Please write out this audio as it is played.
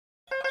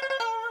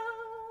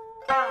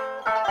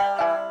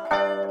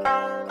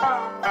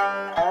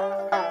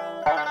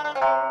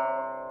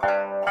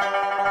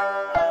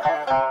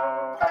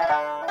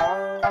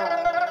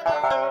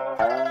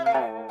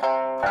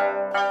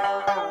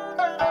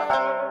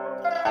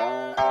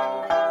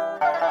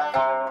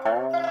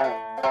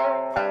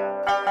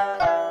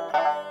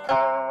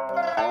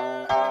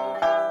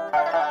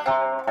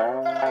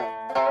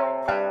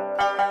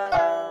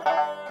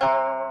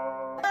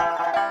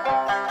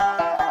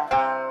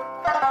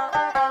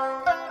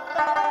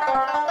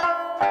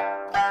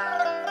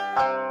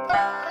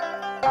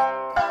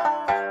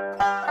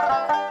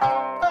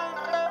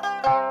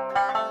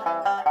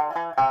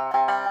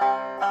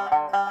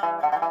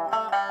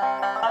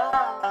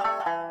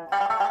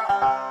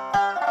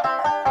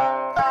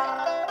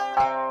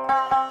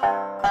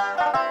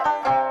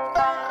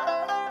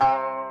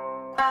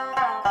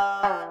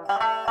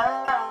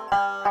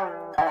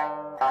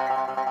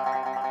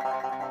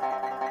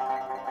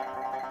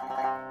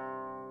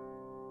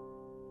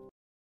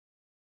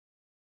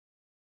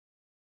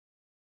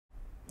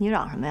你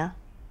嚷什么呀？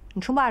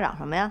你冲爸嚷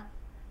什么呀？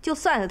就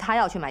算是他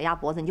要去买鸭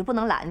脖子，你就不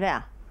能拦着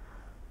呀？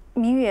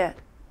明玉，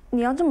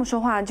你要这么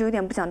说话就有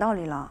点不讲道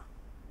理了。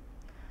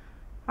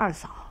二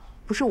嫂，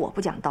不是我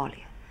不讲道理。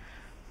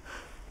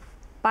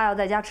爸要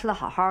在家吃的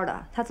好好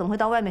的，他怎么会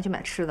到外面去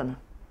买吃的呢？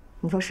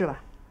你说是吧？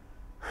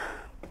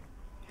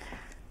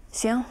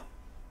行，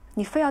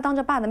你非要当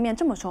着爸的面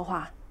这么说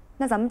话，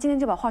那咱们今天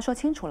就把话说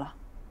清楚了。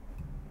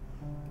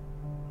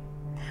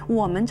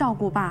我们照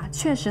顾爸，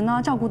确实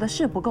呢照顾的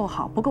是不够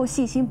好，不够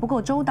细心，不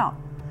够周到。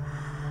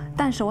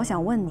但是我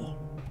想问你，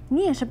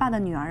你也是爸的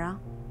女儿啊。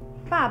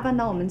爸搬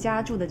到我们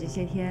家住的这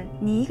些天，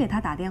你给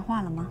他打电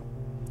话了吗？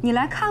你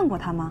来看过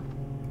他吗？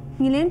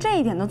你连这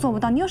一点都做不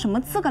到，你有什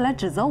么资格来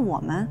指责我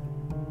们？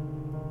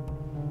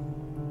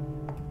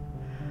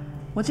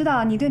我知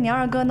道你对你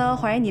二哥呢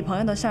怀疑你朋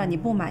友的事儿你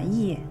不满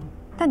意，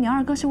但你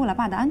二哥是为了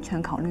爸的安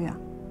全考虑啊。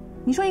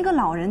你说一个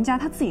老人家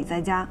他自己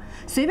在家，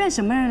随便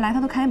什么人来他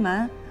都开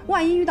门，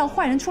万一遇到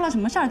坏人出了什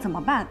么事儿怎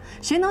么办？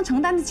谁能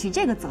承担得起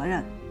这个责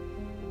任？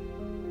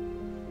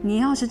你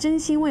要是真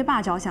心为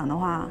爸着想的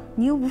话，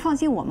你又不放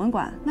心我们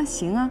管，那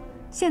行啊，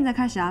现在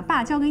开始啊，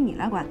爸交给你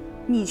来管，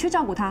你去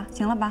照顾他，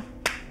行了吧？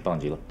棒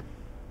极了，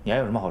你还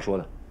有什么好说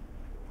的？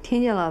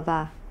听见了，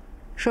爸，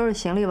收拾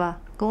行李吧，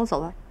跟我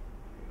走吧。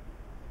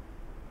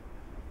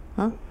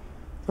嗯，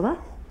走吧。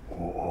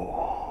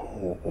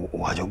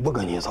我就不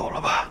跟你走了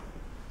吧。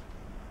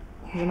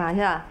你干嘛去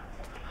啊？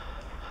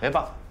哎，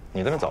爸，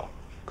你跟着走，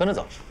跟着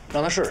走，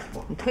让他试试。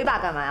你推爸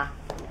干嘛呀？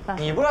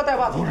你不是要带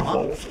爸走吗？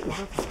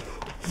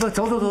不，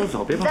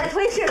走，别怕。再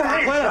推是吧？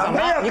推了怎么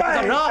着？你怎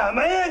么着？什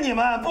么呀？你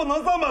们不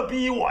能这么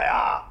逼我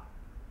呀！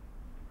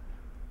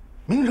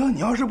明成，你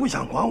要是不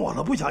想管我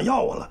了，不想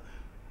要我了，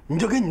你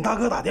就给你大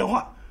哥打电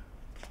话，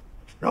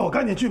让我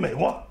赶紧去美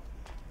国。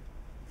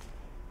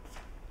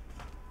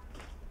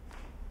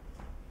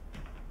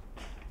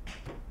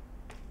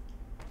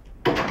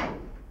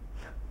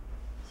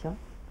行，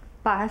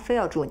爸还非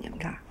要住你们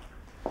这儿。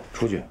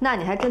出去。那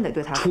你还真得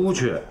对他出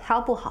去。他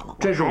要不好了，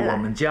这是我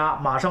们家，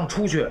马上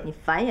出去。你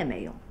烦也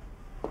没用。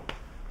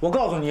我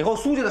告诉你，以后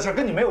苏家的事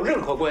跟你没有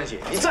任何关系。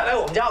你再来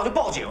我们家，我就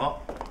报警。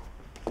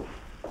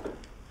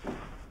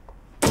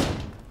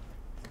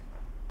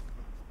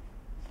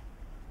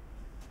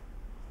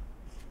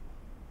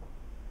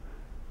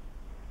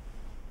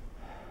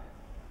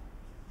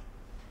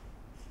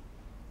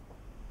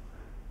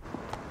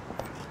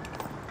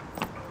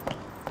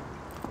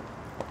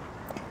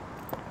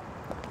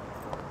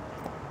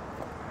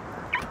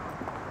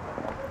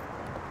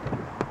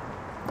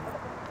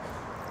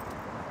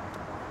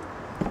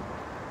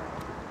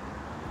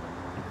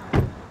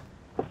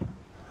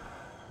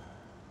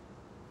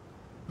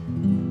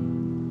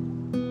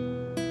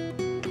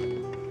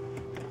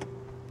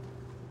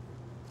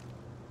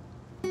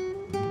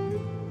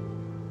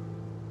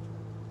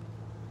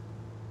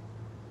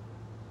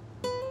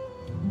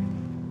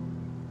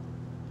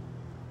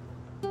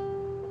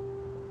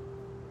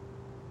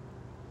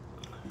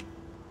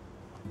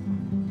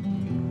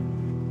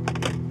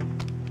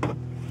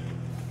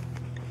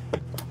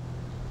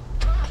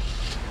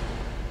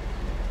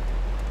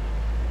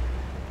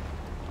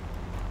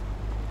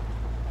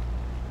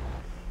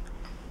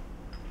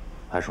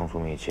还生苏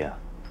明一气啊？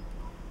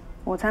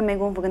我才没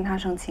工夫跟他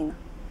生气呢。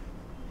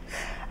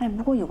哎，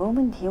不过有个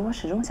问题我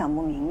始终想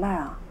不明白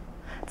啊，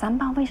咱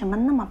爸为什么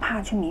那么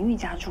怕去明玉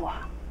家住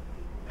啊？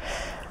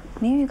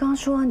明玉刚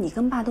说你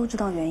跟爸都知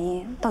道原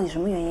因，到底什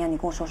么原因啊？你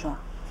跟我说说。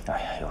哎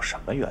呀，有什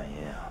么原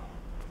因啊？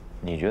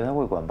你觉得他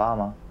会管爸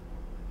吗？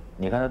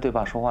你看他对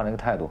爸说话那个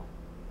态度，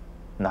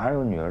哪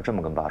有女儿这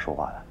么跟爸说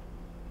话的？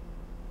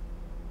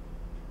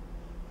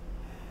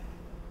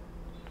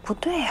不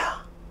对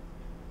呀，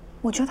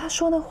我觉得他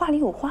说的话里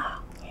有话。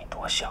你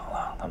多想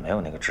了，他没有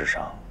那个智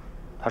商，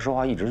他说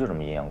话一直就这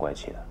么阴阳怪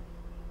气的。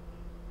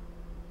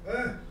哎，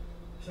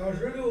小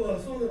石给我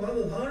送的丸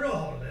子汤热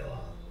好了没有啊？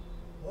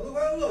我都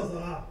快饿死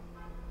了。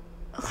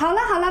好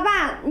了好了，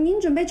爸，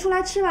您准备出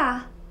来吃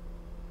吧。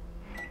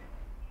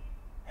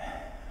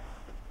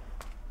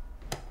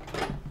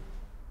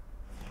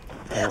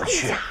我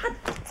去！哎呀，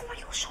怎么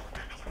有手拿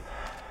呀？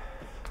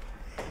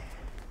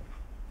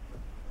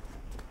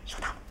手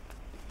套。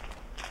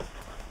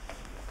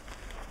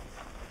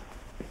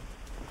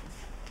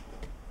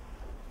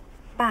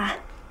爸，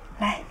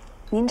来，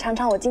您尝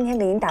尝我今天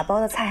给您打包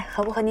的菜，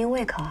合不合您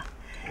胃口啊？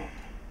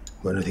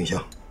闻着挺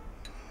香。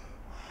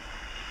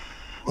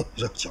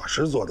这小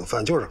石做的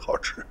饭就是好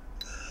吃。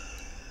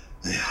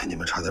哎呀，你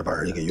们差点把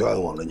人家给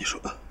冤枉了，你说？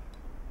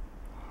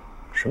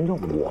什么叫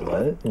我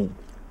们？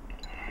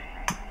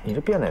你这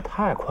变得也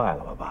太快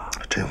了吧，爸！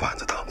这丸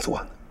子汤做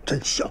的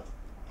真香。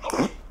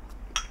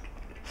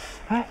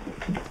哎，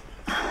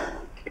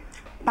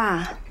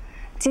爸，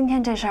今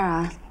天这事儿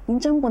啊，您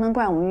真不能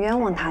怪我们冤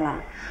枉他了。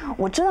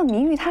我知道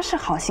明玉他是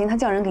好心，他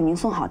叫人给您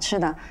送好吃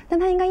的，但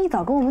他应该一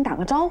早跟我们打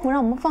个招呼，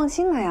让我们放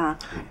心了呀，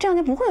这样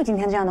就不会有今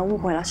天这样的误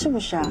会了，是不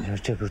是？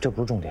这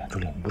不是重点，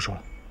你不说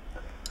了。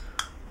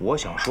我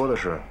想说的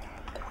是，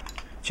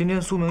今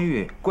天苏明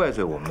玉怪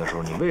罪我们的时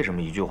候，你为什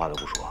么一句话都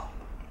不说？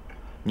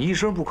你一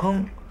声不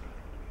吭，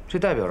这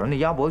代表着那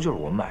鸭脖子就是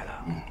我们买的。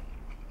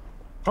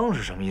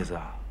是什么意思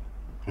啊？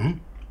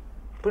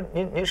不是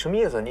您什么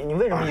意思？你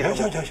为什么一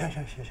直？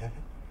行，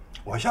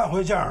我下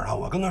回见着他，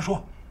我跟他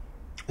说，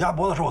鸭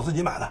脖子是我自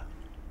己买的，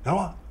行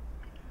吗？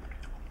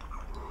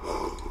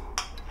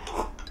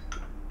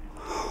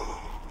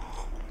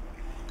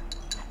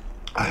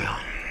哎呀，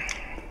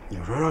你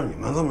说让你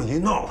们这么一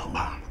闹腾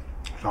吧，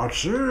想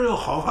吃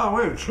好饭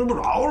我也吃不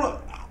着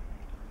了。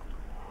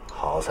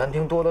好餐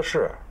厅多的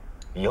是，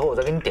以后我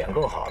再给你点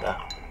更好的。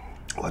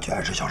我就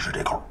爱吃小食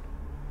这口。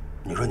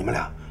你说你们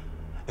俩，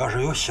要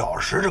是有小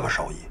食这个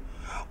手艺，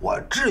我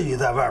至于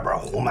在外边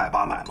胡买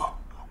八买吗？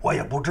我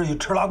也不至于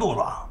吃拉肚子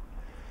啊。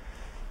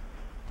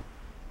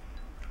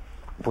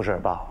不是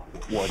爸，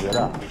我觉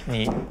得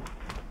你，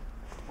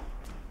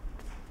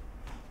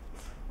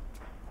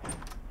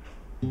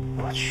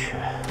我去，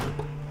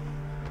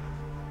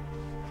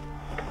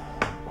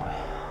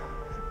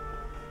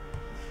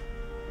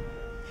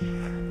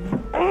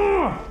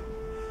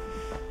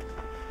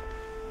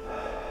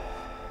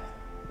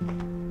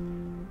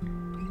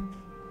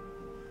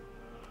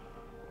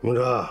明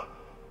哲，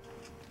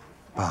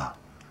爸，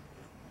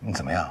你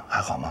怎么样？还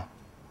好吗？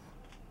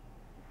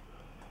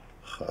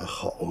还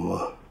好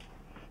吗？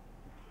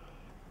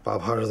爸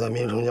怕是在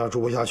明成家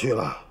住不下去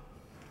了。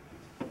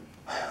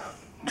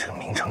这个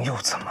明成又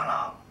怎么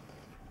了？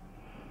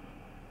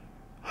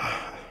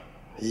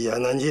一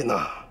言难尽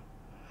呐。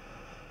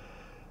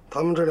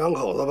他们这两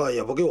口子吧，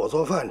也不给我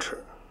做饭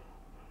吃。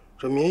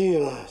这明玉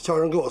呢，叫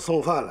人给我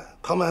送饭来，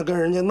他们还跟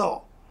人家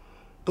闹，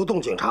都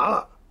动警察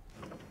了。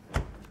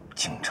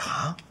警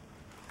察？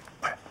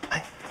不是，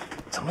哎，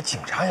怎么警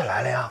察也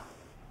来了呀？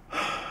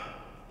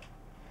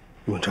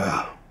明哲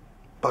呀，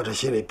爸这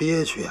心里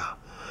憋屈呀。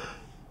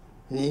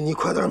你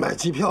快点买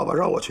机票吧，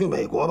让我去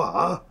美国吧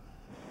啊！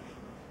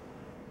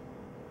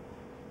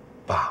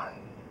爸，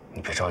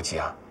你别着急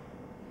啊。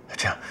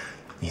这样，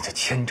你的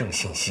签证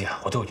信息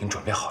啊，我都已经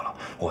准备好了，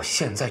我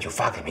现在就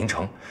发给明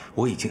成。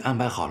我已经安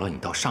排好了你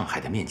到上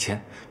海的面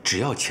签，只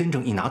要签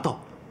证一拿到，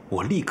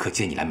我立刻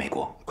接你来美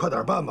国。快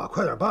点办吧，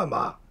快点办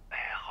吧！哎，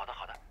好的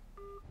好的。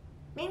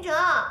明哲，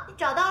你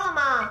找到了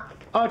吗？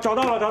啊，找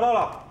到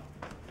了。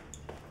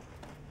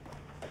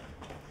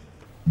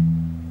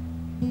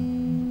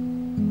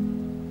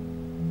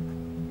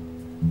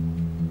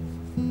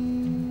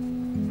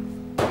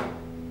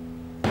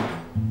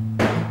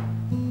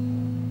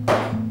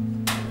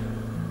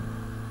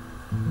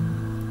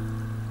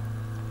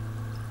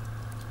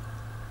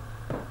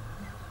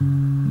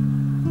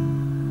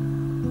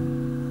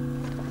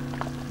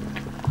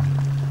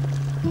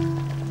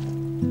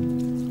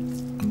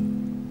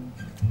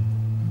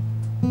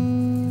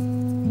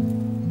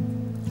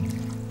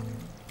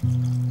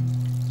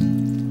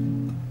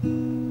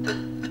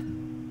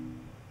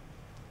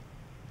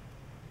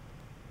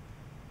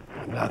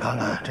你俩看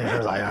看这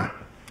身咋样？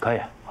可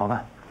以，好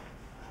看。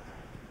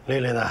丽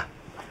丽呢？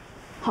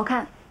好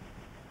看。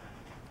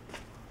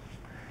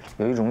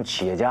有一种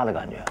企业家的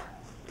感觉。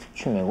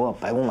去美国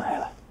白宫买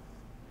的。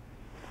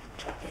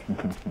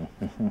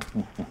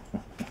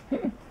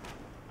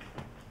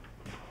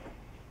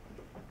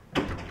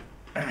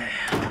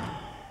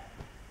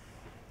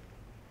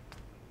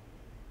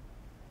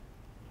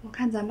我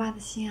看咱爸的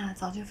心啊，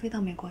早就飞到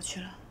美国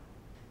去了。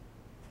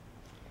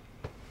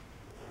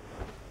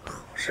好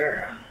事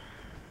儿啊，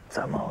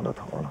咱冒到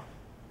头了。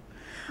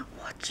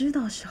我知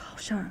道是好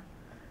事儿，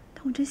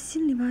但我这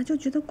心里吧就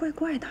觉得怪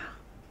怪的。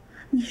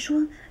你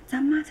说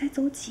咱妈才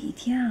走几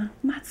天啊，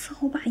妈伺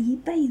候爸一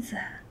辈子，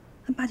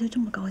那爸就这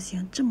么高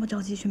兴，这么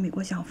着急去美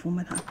国享福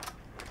吗？他。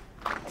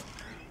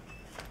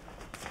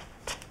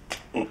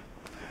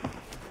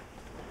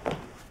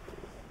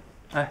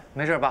哎，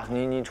没事，爸，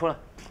你出来。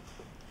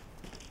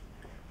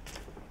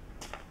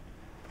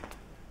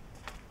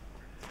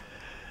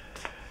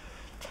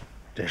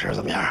这身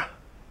怎么样？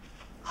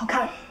好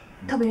看，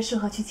特别适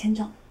合去签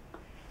证。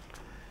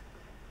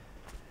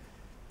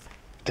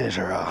这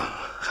身啊，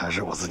还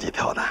是我自己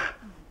挑的。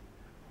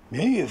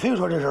明玉非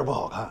说这身不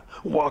好看，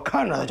我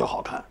看着它就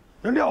好看，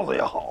这料子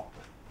也好。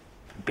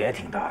别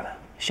挺大的，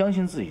相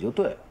信自己就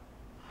对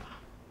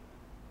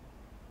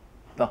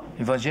了。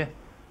你放心，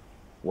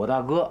我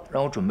大哥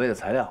让我准备的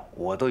材料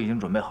我都已经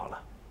准备好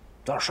了，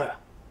早点睡吧。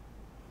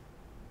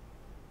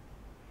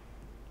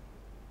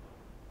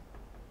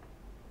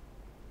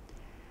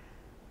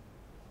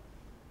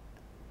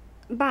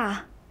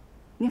爸，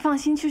您放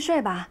心去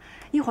睡吧。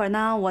一会儿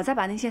呢，我再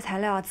把那些材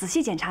料仔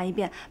细检查一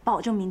遍，保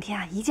证明天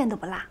啊一件都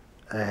不落。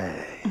哎，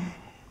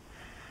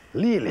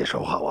丽丽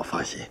说话我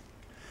放心。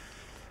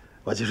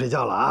我去睡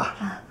觉了啊！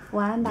啊，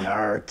晚安吧。明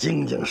儿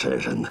精精神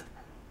神的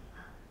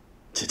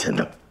去签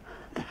证。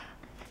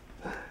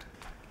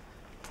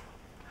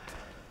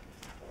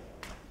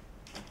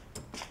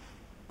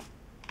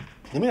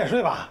你们也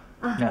睡吧。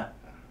啊。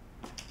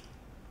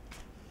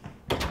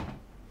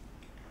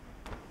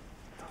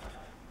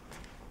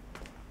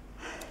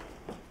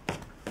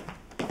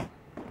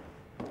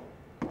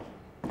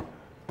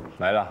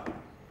来了，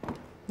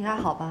你还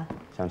好吧？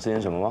想吃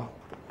点什么吗？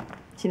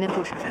今天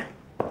不吃饭，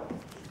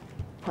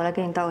我来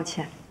给你道个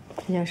歉。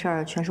这件事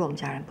儿全是我们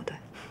家人不对。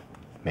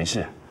没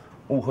事，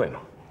误会嘛。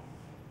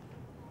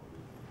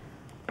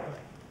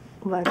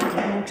我把这几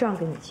天账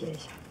给你结一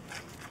下。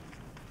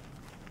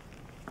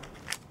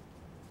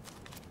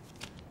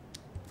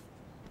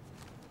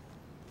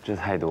这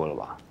太多了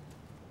吧？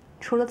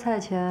除了菜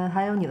钱，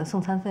还有你的送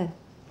餐费。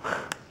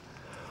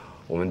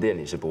我们店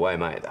里是不外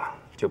卖的，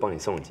就帮你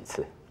送了几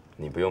次，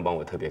你不用帮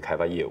我特别开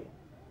发业务。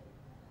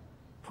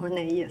不是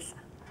那意思，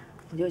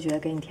我就觉得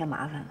给你添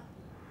麻烦了。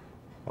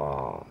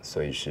哦，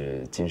所以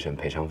是精神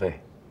赔偿费，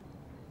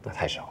那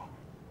太少。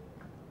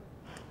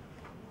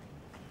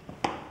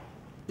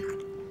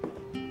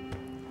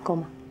够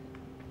吗？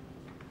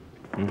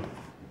嗯。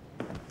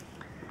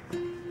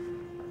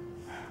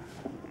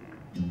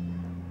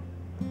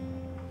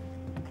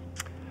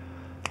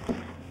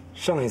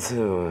上一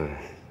次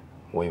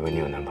我以为你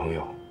有男朋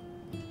友，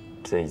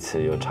这一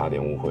次又差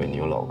点误会你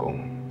有老公，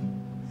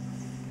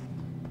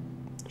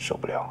受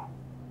不了。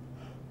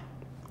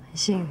很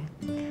幸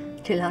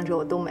运，这两者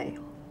我都没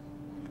有。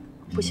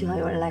不喜欢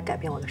有人来改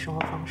变我的生活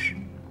方式。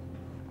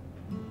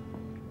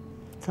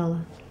走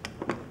了。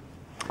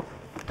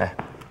来。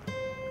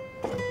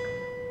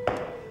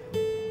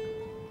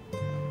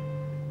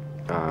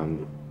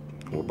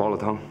我煲了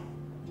汤，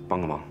帮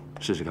个忙，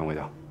试试看味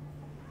道。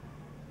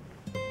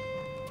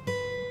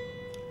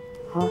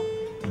好。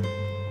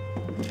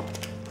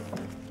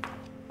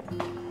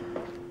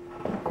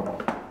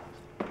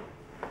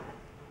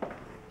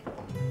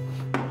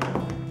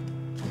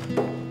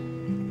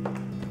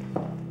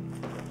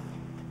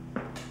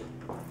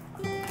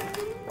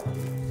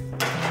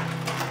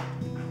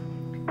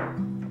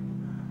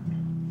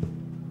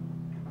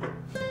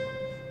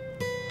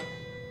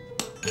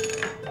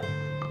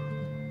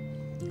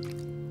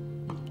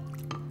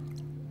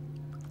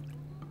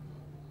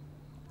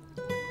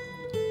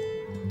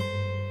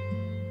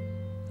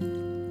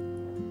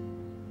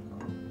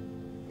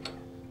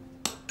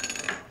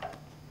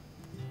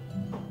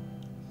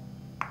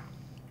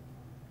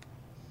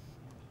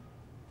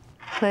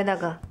喂，大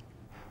哥。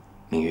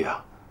明玉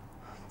啊，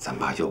咱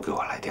爸又给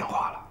我来电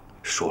话了，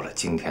说了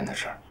今天的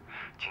事儿。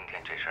今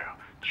天这事儿啊，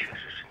确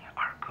实是你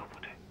二哥不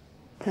对。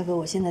大哥，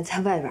我现在在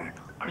外边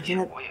呢，而且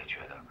我也觉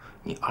得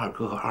你二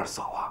哥和二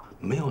嫂啊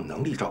没有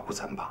能力照顾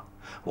咱爸。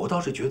我倒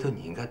是觉得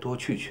你应该多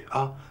去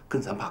啊，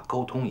跟咱爸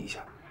沟通一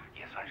下，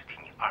也算是替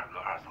你二哥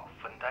二嫂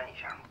分担一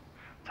下嘛。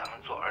咱们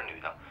做儿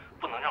女的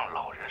不能让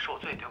老人受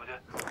罪，对不对？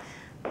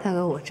大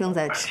哥，我正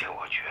在吃。而且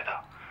我觉得，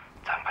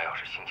咱爸要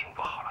是心情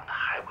不好了，那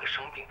还会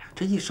生病。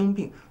这一生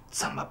病，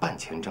怎么办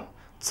签证？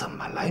怎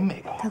么来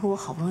美国？大哥，我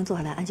好不容易坐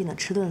下来安静的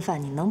吃顿饭，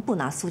你能不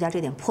拿苏家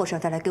这点破事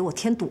再来给我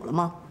添堵了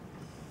吗？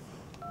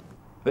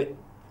喂。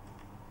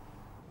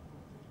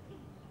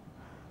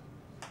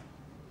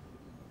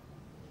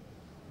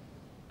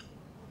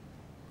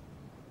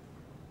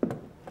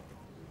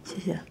谢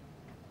谢。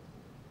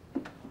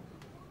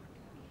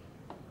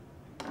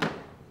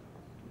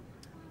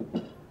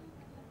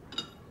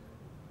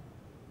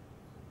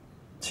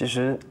其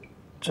实，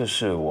这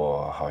事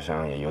我好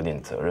像也有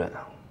点责任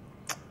啊。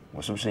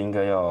我是不是应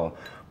该要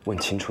问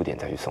清楚点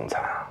再去送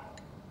餐啊？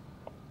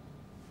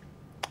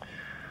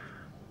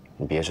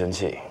你别生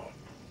气，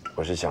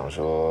我是想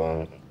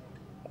说，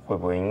会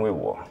不会因为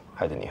我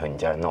害得你和你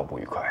家人闹不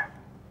愉快？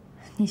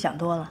你想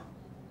多了，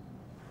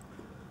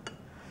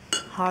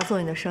好好做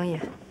你的生意，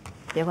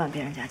别管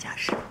别人家家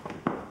事。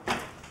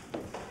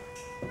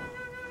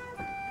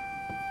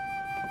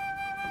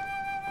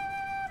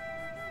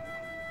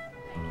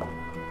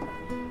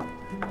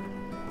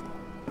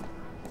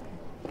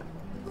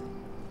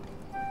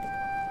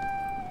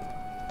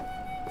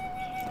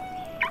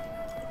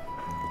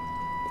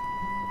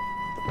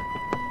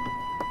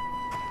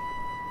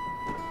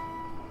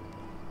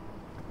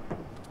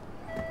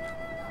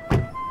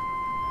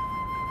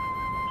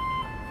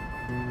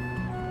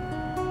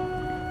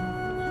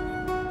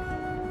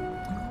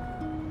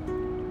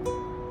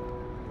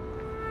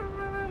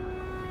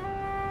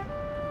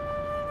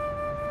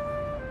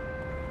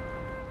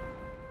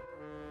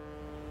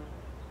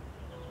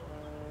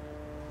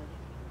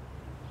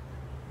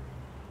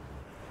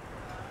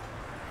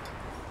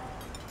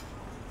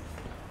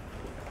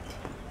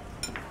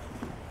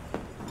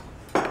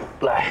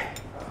来，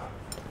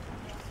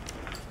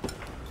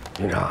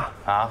警察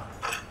啊，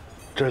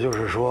这就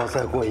是说，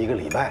再过1个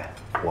礼拜，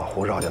我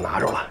护照就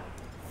拿着了，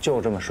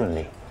就这么顺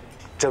利，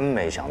真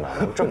没想到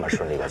能这么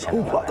顺利的签。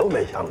我都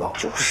没想到。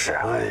就是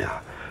啊，哎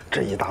呀，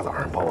这一大早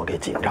上把我给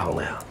紧张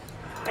的呀！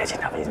别紧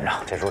张，别紧张，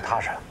这时候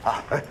踏实了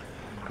啊！哎，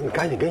你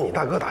赶紧给你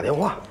大哥打电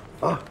话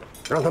啊，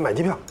让他买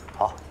机票。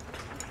好。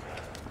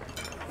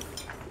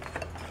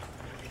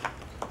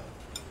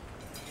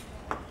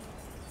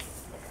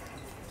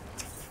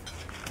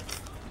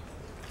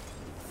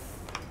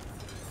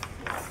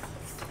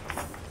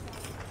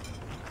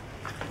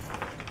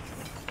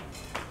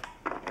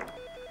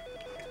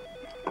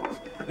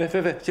哎，菲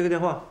菲，接个电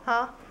话。好。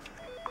哦，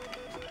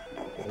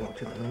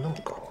这个能那么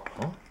高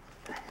啊？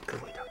哎，给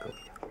我一点，给我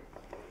一点。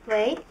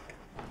喂。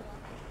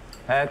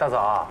哎，大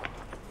嫂，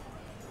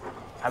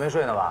还没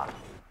睡呢吧？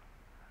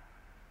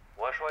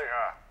我说一声，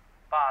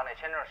爸那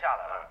签证下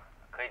来了，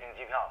可以订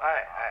机票了。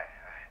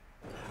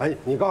哎，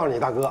你告诉你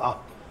大哥啊，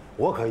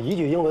我可一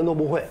句英文都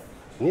不会，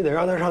你得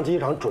让他上机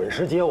场准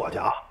时接我去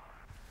啊。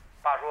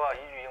爸说一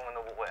句英文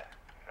都不会，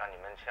让你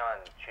们千万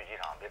去机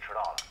场别迟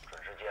到了，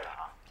准时接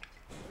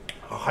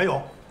他啊。还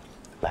有，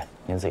来，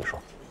您自己说。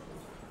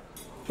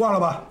挂了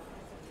吧。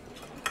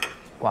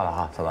挂了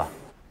啊，嫂子。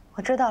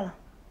我知道了。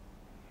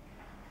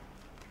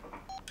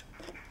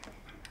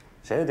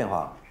谁的电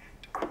话？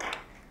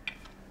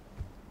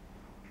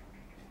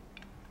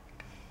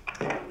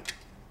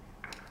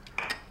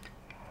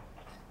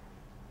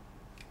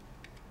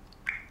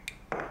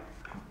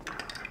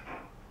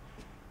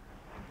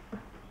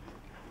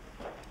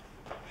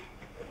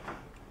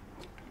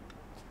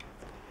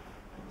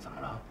怎么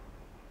了？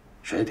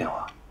谁的电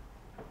话？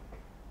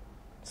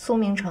苏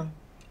明成。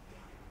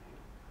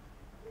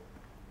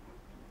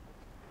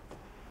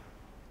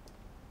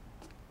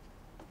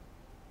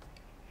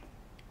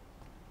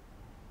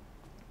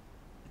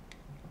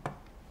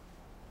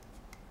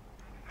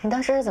你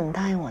当时是怎么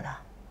答应我的？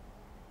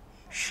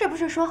是不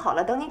是说好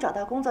了，等你找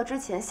到工作之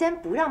前，先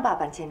不让爸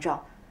办签证？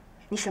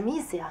你什么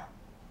意思呀？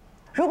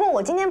如果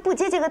我今天不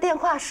接这个电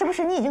话，是不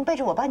是你已经背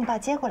着我把你爸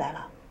接过来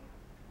了？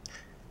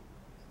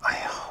哎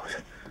呀，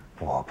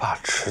我爸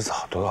迟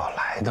早都要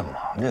来的嘛，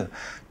这个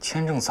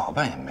签证早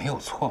办也没有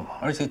错嘛，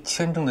而且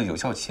签证的有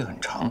效期很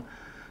长，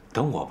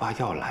等我爸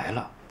要来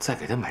了，再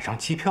给他买张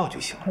机票就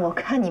行了。我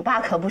看你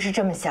爸可不是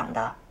这么想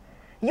的，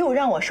又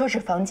让我收拾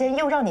房间，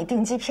又让你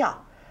订机票，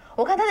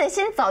我看他的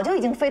心早就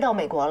已经飞到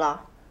美国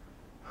了。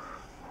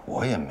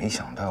我也没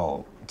想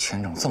到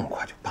签证这么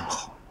快就办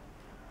好。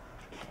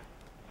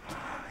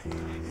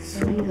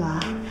苏一哥，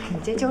你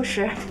这就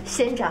是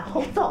先斩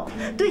后奏，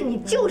对你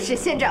就是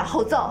先斩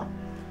后奏，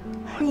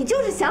你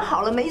就是想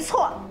好了没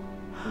错。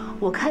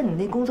我看你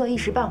那工作一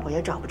时半会儿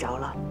也找不着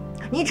了，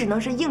你只能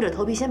是硬着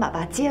头皮先把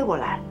爸接过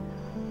来，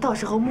到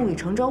时候木已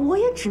成舟，我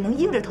也只能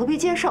硬着头皮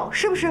接受，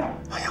是不是？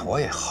哎呀，我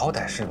也好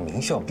歹是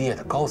名校毕业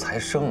的高材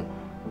生，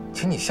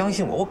请你相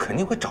信我，我肯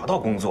定会找到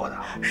工作的。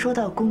说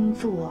到工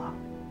作，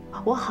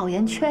我好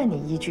言劝你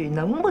一句，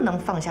能不能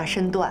放下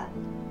身段？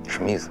什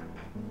么意思？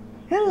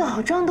人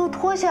老张都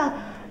脱下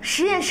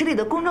实验室里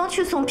的工装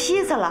去送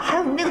披萨了，还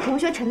有你那个同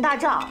学陈大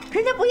照，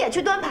人家不也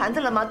去端盘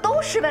子了吗？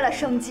都是为了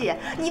生计，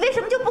你为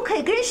什么就不可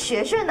以跟人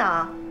学学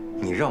呢？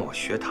你让我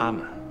学他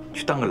们，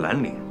去当个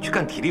蓝领，去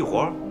干体力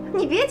活？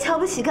你别瞧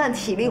不起干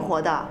体力活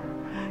的，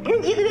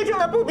人一个月挣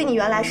的不比你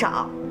原来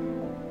少。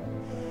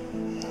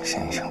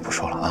行，不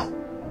说了啊，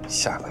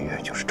下个月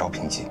就是招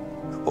聘季，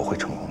我会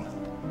成功的。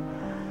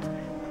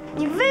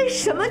你为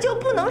什么就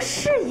不能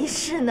试一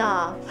试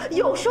呢？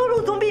有收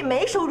入总比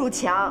没收入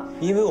强。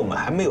因为我们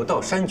还没有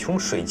到山穷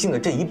水尽的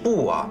这一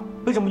步啊，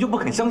为什么就不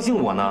肯相信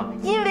我呢？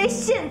因为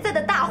现在的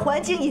大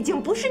环境已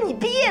经不是你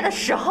毕业的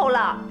时候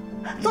了。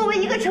作为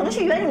一个程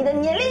序员，你的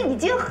年龄已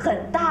经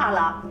很大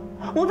了。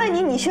我问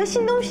你，你学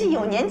新东西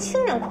有年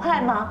轻人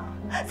快吗？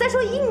再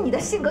说以你的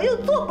性格，又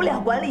做不了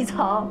管理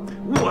层。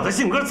我的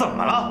性格怎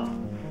么了？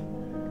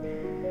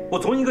我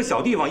从一个小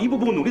地方一步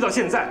步努力到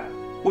现在，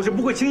我是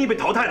不会轻易被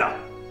淘汰的。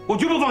我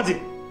绝不放弃。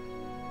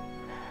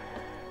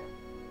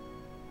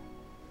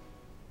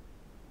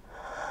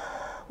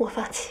我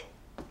放弃。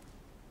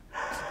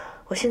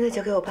我现在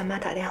就给我爸妈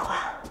打电话，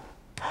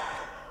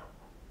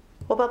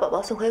我把宝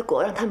宝送回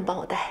国，让他们帮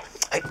我带。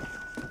哎，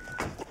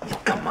你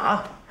干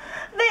嘛？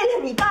为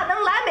了你爸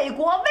能来美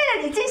国，为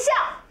了你尽孝。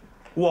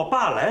我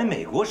爸来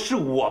美国是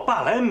我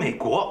爸来美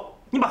国，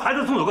你把孩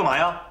子送走干嘛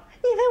呀？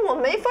因为我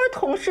没法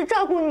同时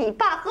照顾你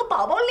爸和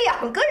宝宝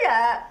2个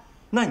人。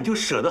那你就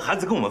舍得孩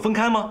子跟我们分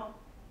开吗？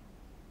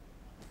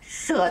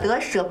舍得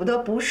舍不得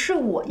不是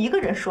我一个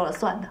人说了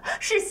算的，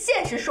是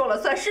现实说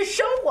了算，是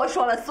生活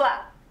说了算。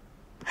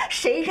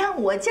谁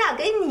让我嫁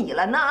给你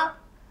了呢？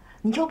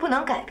你又不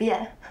能改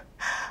变，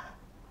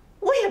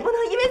我也不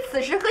能因为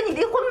此事和你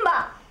离婚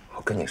吧？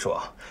我跟你说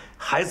啊，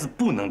孩子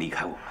不能离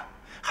开我们，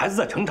孩子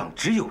的成长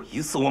只有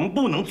一次，我们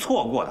不能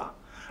错过的。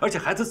而且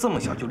孩子这么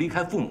小就离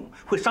开父母，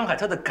会伤害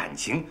他的感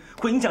情，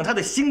会影响他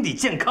的心理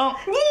健康。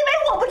你以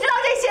为我不知道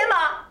这些吗？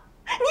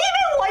你以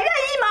为我愿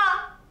意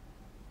吗？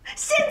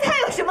现在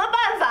有什么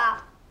办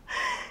法？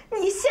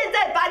你现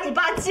在把你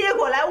爸接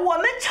过来，我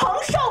们承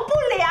受不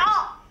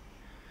了。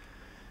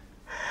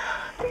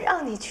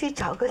让你去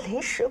找个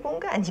临时工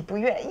干，你不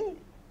愿意；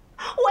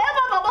我要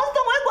把宝宝送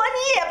回国，你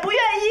也不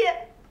愿意。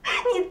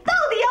你到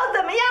底要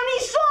怎么样？你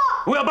说。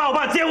我要把我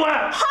爸接过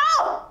来。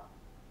好，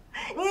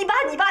你把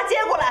你爸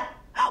接过来，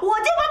我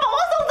就把宝宝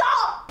送走。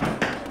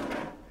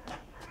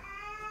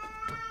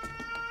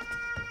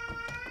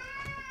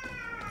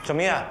小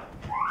明，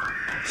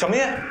小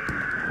明。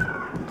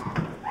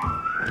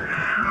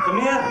小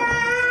明，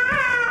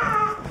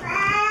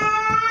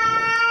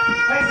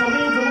哎，小明，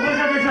你怎么回事？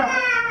这是？天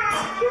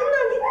哪，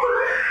你怎么？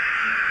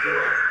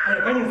哎呀，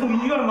赶紧送医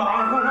院吧！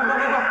啊，快，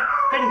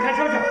赶紧开车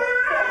去。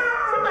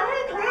先把他的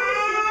头上的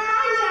血擦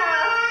一下啊。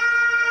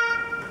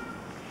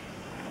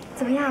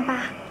怎么样，爸？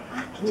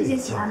啊，这件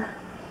喜欢吗？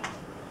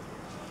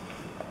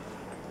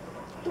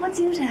多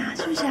精神啊，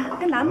是不是？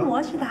跟男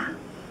模似的，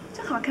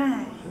真好看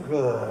哎。这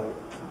个，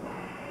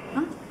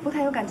啊？不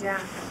太有感觉啊？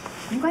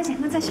没关系，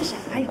那再试试。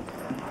还有，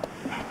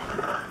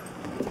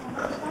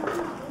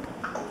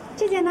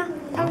这件呢？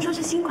他们说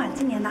是新款，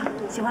今年的，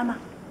喜欢吗？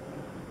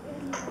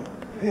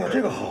哎呀，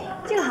这个好，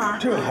这个好啊，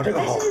这个好，这个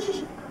好。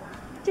是，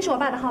这是我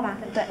爸的号码，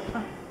对，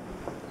嗯。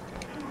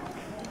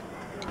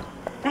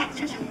来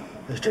穿穿。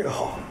哎，这个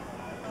好。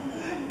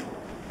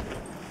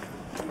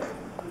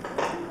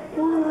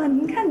哇，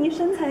您看您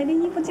身材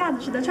跟衣服架子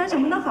似的，穿什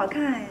么都好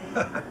看哎。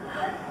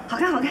好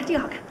看，这个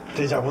好看。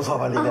这件不错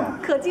吧，丽丽？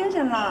可精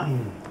神了。嗯。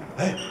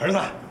哎，儿子，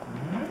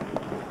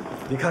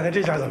你看看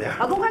这件怎么样？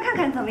老公，快看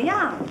看怎么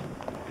样？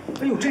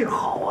哎呦，这个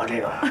好啊，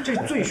这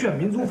最炫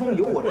民族风，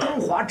有我中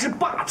华之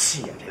霸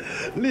气呀！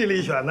这丽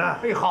丽选的。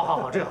哎，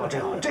好，这好，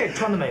这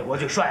穿到美国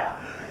去帅啊！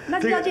那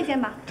就要这件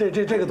吧。这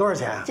个多少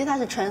钱？这套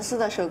是纯丝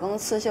的手工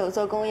刺绣，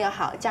做工又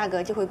好，价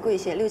格就会贵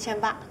些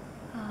，6800。啊，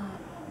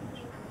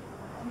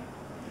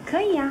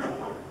可以呀。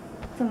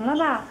怎么了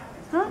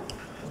爸？啊？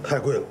太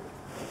贵了。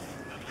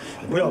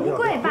不要，不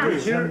贵爸，不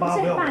是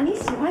爸，你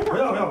喜欢就好。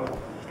不要。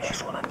别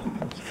说了，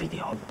你非得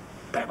要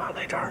带爸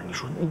来这儿，你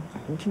说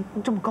你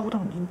这么高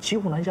档，你骑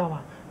虎难下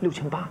吧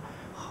？6800，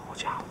好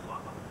家伙，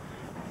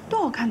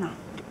多好看呢！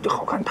这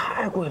好看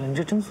太贵了，你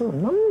这真丝怎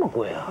么那么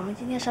贵啊？我们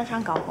今天商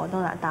场搞活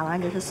动了，打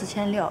完折是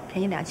4600，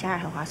便宜2200，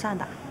很划算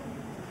的。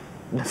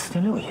那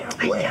4600也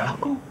贵啊！老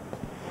公，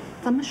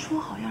咱们说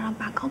好要让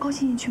爸高高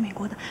兴兴去美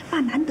国的，爸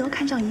难得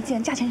看上一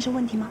件，价钱是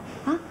问题吗？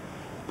啊？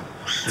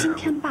今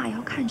天爸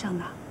要看上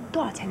的，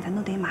多少钱咱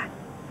都得买。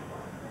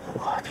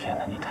我天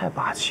哪，你太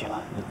霸气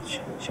了！你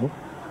行吧，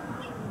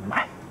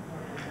买。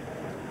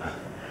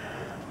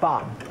爸，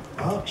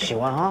啊，喜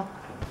欢啊？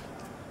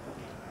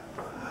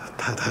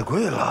太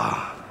贵了。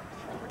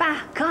爸，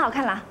可好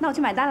看了，那我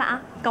去买单了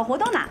啊！搞活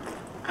动呢。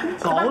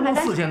搞活动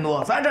4000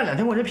多，咱占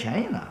2000块钱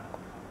便宜呢，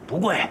不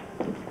贵，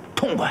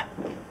痛快。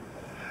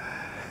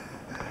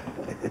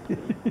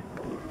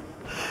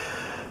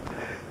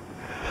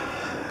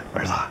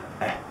儿子，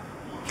哎，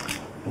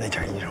那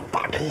件衣裳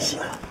爸真喜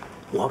欢。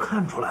我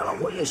看出来了，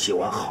我也喜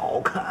欢，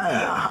好看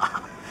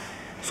呀。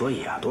所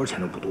以啊，多少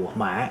钱都不多，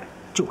买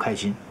就开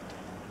心。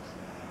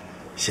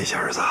谢谢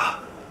儿子。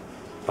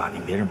爸，您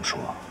别这么说。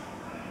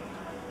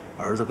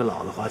儿子给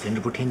老子花钱，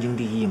这不是天经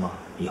地义吗？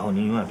以后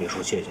您永远别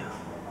说谢谢，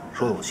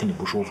说的我心里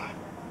不舒服。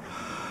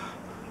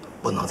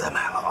不能再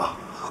买了啊！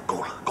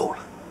够了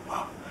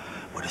啊！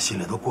我这心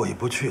里都过意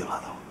不去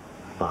了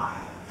都。爸，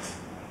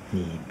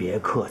你别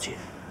客气，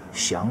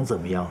想怎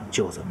么样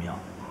就怎么样。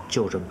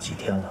就这么几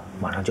天了，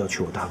马上就要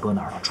去我大哥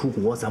那儿了。出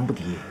国咱不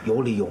抵，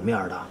有里有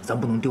面的，咱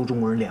不能丢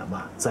中国人脸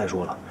吧？再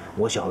说了，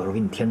我小的时候给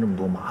你添这么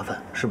多麻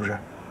烦，是不是？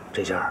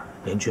这下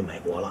您去美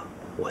国了，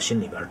我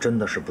心里边真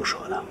的是不舍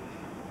得。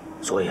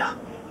所以啊，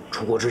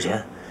出国之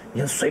前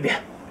您随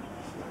便。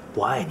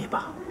我爱你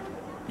爸，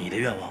你的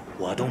愿望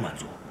我都满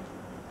足。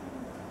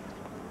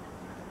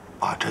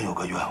爸真有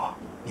个愿望，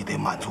你得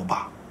满足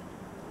爸。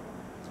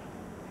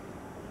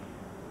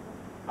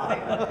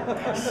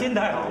心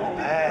态好，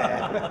哎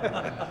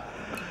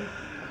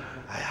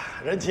呀，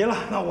人齐了，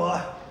那我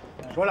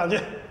说两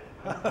句。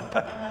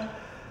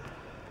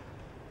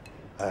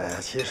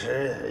其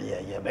实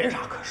也没啥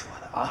可说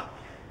的啊。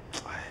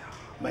哎呀，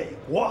美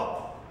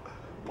国，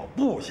我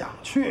不想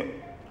去。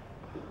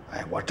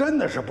哎，我真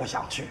的是不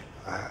想去。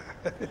哎，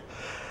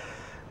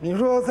你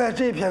说在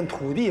这片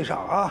土地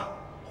上啊，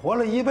活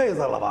了一辈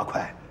子了吧，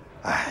快。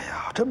哎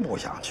呀，真不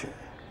想去。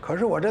可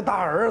是我这大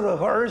儿子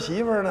和儿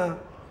媳妇呢？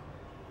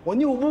我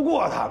拗不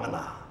过他们呢，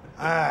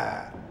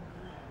哎，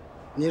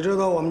你知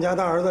道我们家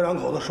大儿子两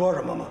口子说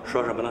什么吗？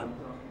说什么呢？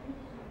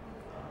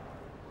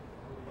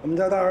我们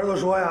家大儿子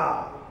说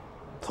呀，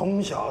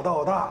从小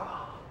到大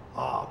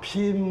啊，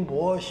拼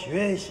搏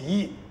学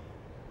习，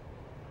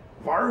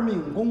玩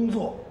命工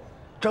作，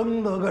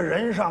争得个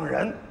人上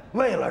人，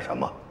为了什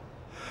么？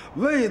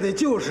为的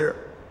就是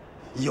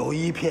有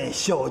一片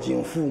孝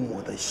敬父母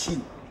的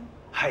心。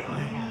嘿，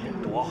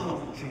多好，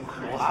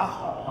多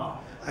好啊！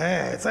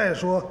哎，再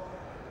说。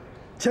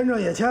签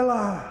证也签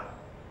了，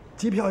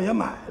机票也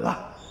买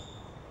了，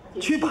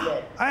去吧，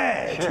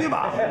哎，去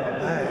吧，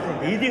哎，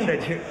一定得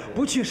去，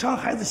不去伤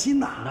孩子心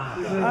呐，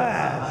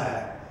哎，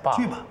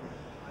去吧，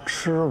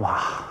吃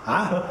吧，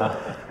啊，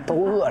都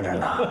饿着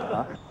呢，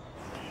啊，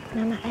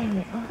妈妈爱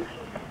你啊。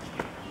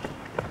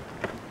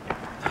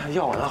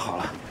要我的好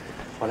了，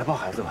我来抱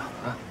孩子吧，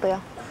啊，不要。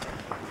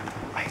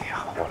哎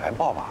呀，我来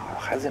抱吧，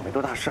孩子也没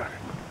多大事儿。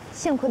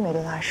幸亏没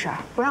多大事儿，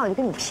不然我就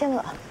跟你拼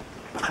了。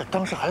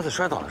当时孩子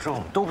摔倒的时候，我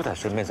们都不在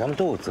身边，咱们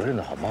都有责任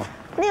的好吗？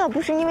那要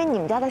不是因为你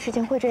们家的事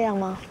情会这样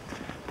吗？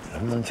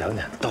能不能讲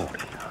点道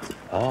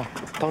理啊？啊，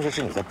当时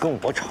是你在跟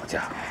我吵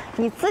架。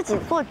你自己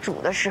做主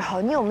的时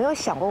候，你有没有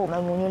想过我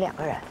们母女两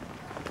个人？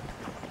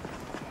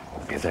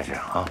别再这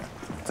样啊！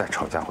再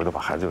吵架，回头把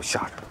孩子又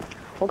吓着。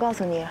我告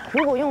诉你，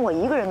如果用我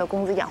一个人的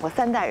工资养活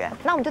3代人，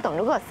那我们就等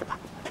着饿死吧。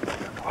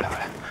回来。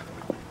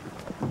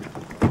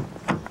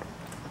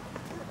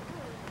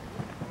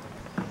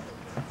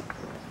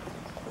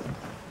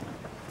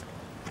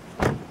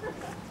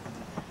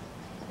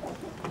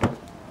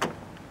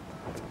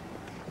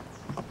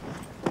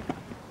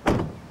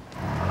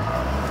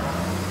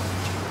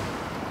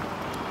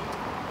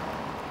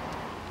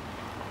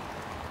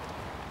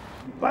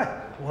来，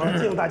我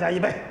敬大家一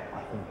杯。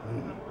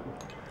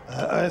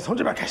从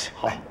这边开始。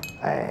好，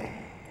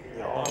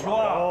我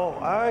说，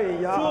哎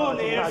呀，祝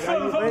你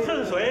顺风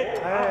顺水，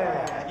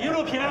一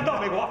路平安到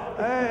美国。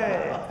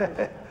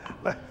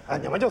来，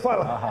你们就算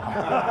了。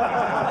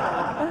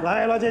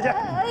来，老姐姐。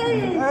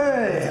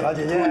老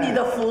姐姐。祝你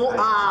的福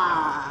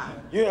啊！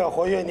越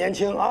活越年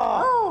轻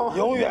啊！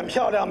永远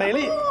漂亮美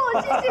丽。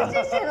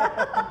谢谢了。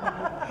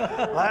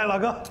来，老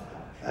哥。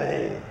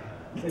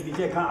身体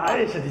健康，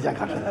身体健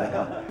康。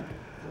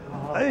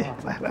来，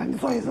你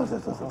坐一坐。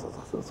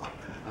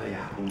哎呀，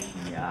恭喜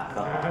你啊！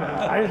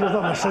还是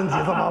这么身体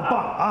这么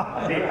棒啊！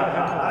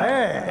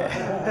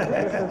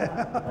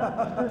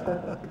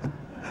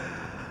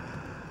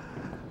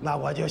那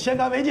我就先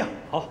干为敬。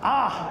好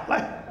啊，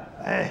来，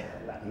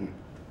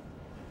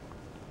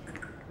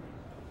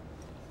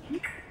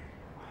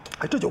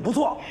这酒不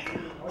错，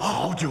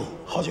好酒，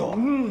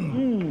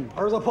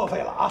儿子破费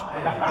了啊！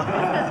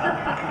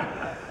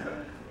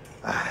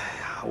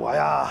我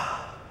呀，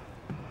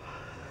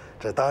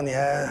这当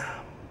年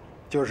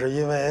就是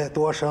因为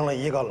多生了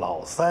一个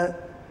老三，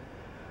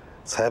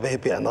才被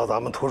贬到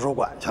咱们图书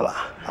馆去了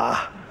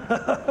啊！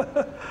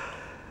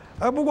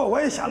不过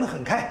我也想得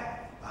很开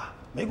啊，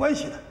没关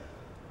系的，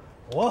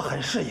我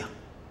很适应。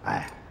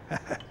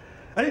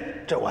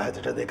这我还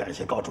真得感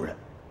谢高主任。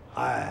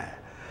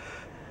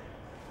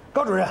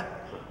高主任，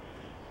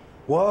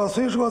我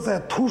虽说在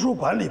图书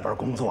馆里边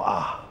工作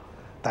啊，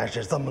但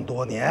是这么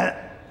多年，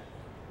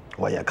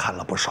我也看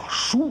了不少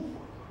书，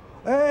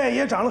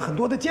也长了很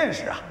多的见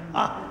识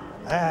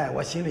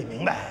我心里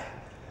明白，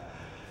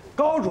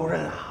高主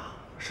任啊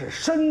是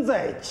身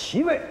在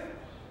其位，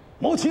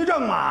谋其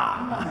政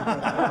嘛。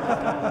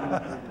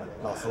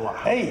老苏啊，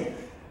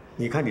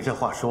你看你这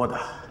话说的，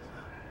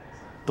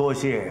多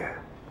谢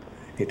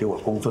你对我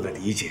工作的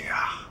理解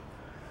啊。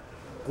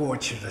过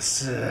去的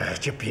事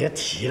就别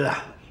提了。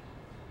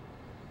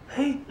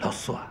老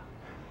苏啊，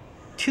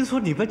听说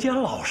你们家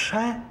老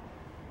三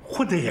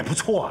混得也不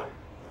错啊。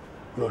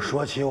又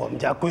说起我们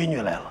家闺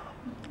女来了，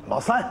老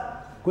三，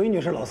闺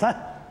女是老三，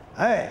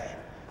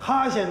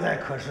她现在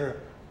可是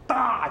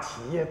大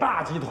企业、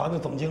大集团的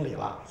总经理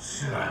了。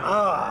是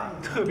啊，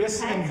特别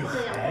是个女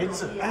孩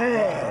子。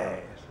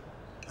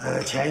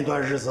前一段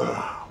日子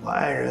我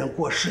爱人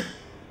过世，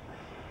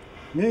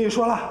明玉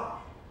说了，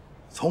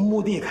从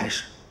墓地开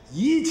始，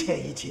一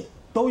切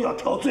都要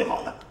挑最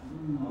好的，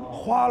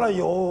花了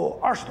有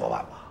20多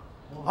万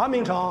吧？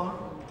明成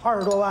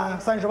，20多万、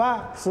30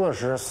万、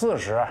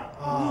40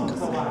啊！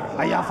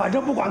反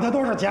正不管他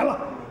多少钱了，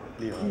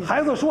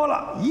孩子说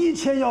了，一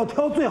切要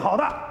挑最好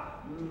的。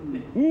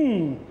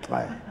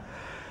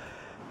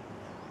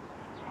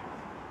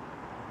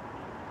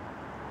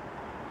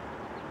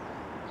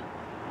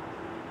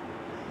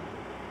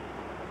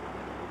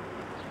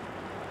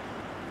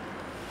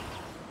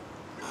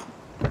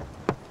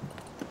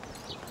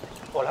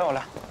我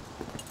来，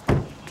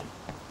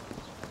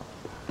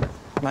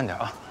慢点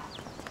啊！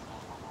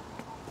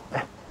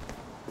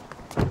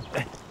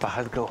把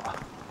孩子给我啊！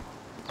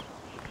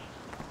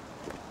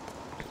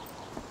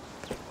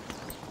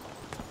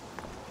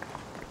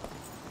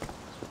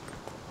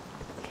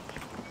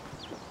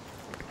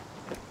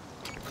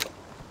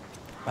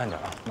慢点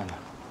啊，慢点。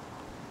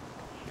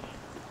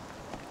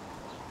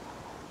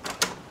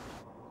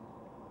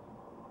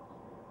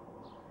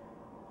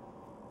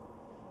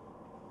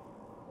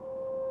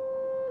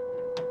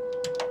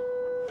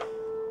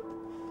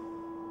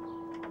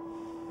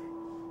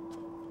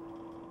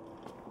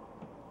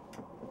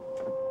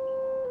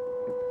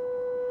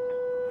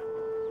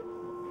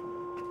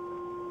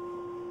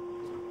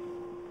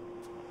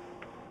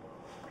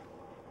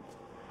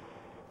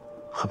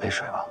喝杯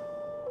水吧。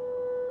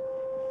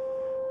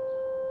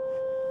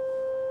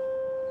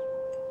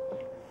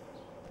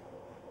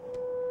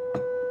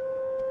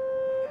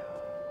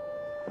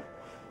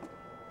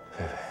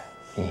菲菲，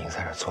你已经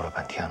在这坐了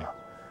半天了，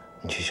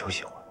你去休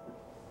息会儿，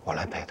我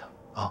来陪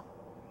她啊。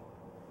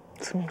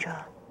苏明哲，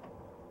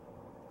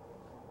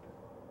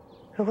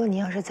如果你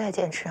要是再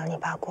坚持让你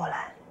爸过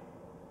来，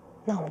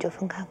那我们就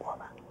分开过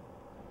吧。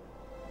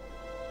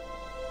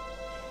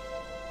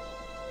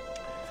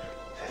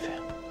菲菲。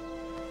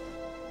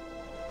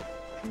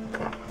你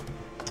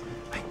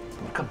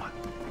干嘛？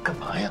你干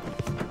嘛呀？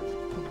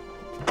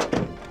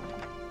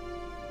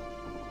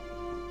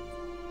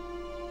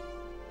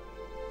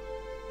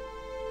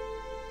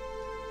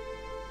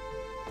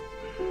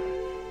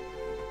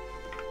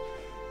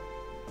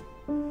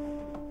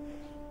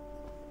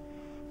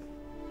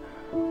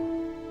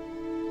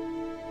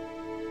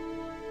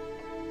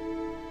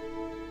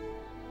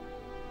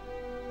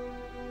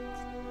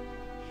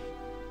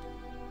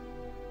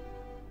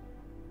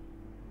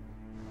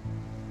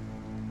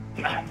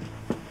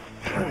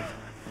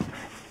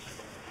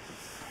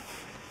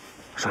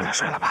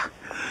睡了吧。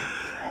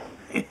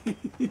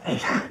哎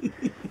呀，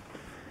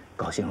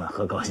高兴了，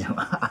喝高兴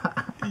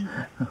了。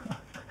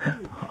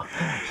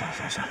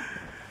上。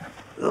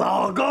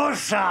老高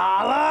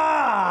傻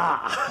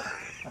了。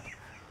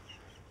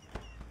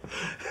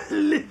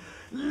丽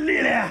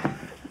丽，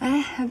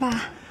爸，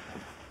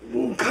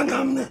看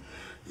他们那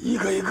一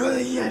个一个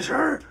的眼神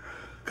儿，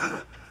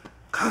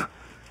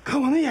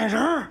看我那眼神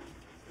儿，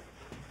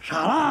傻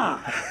了。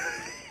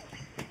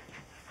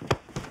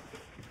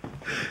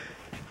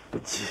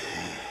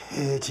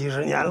几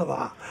十年了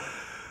吧？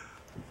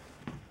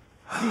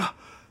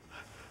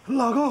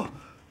老公，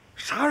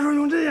啥时候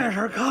用这眼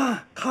神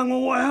看过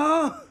我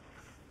呀？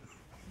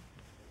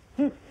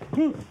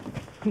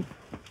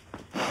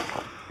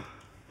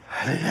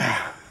丽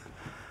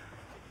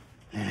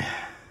丽，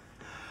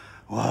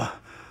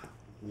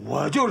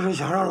我就是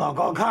想让老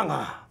高看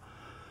看，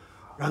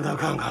让他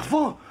看看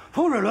风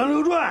水轮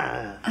流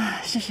转啊！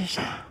是。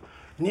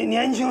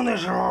年轻的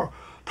时候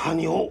他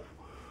牛，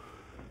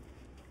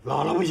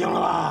老了不行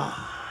了吧？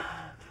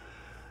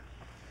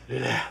丽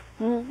丽，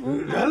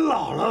人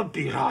老了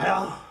比啥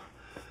呀？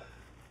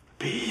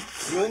比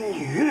子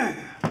女，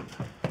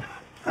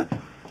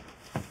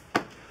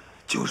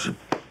就是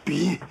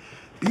比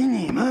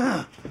你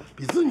们，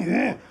比子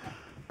女，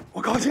我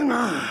高兴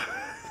啊！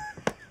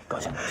高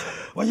兴！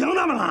我赢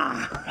他们了！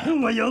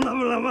我赢他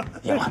们了吗？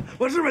赢了！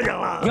我是不是赢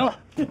了？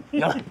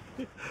赢了！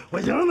我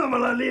赢他们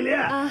了，丽丽。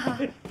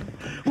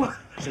我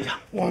睡觉。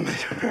我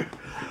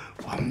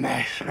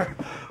没事，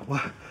我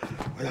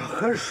要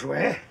喝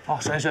水。好，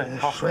水，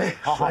好，水，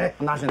好，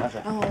拿水。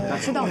我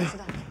知道。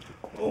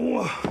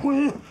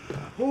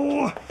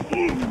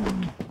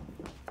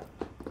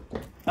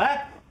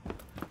哎，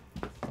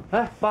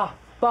爸。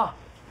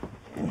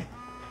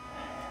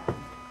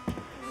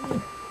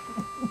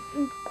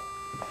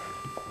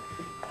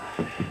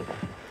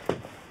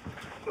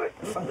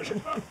翻个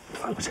身。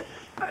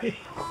哎，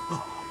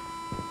好。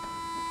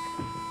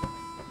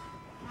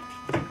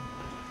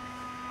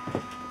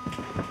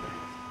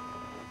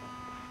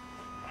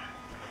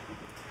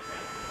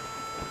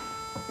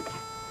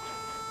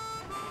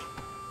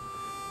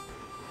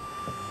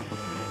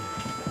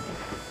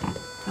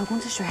老公，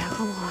这水还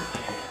喝不喝啊？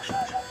是。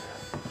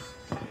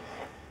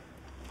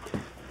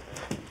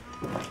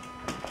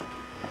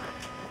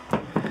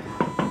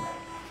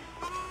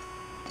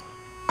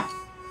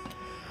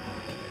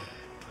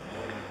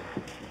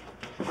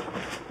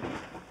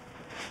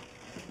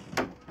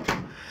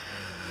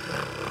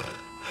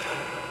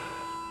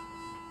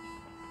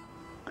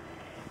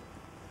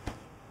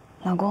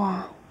老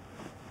公，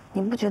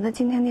你不觉得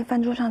今天那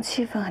饭桌上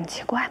气氛很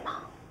奇怪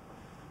吗？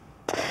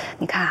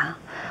你看啊，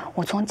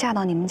我从嫁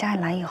到你们家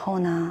里来以后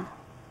呢，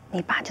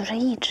你爸就是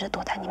一直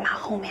躲在你妈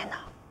后面的，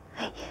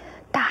哎，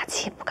大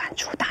气不敢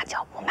出，大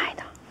脚不迈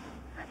的，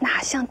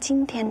哪像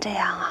今天这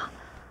样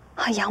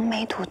啊，扬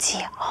眉吐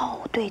气，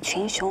对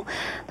群雄，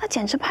那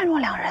简直判若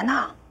两人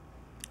呐！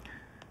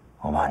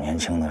我爸年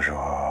轻的时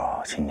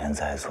候，今天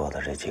在座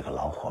的这几个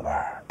老伙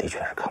伴的确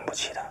是看不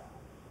起他。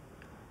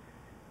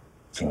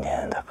今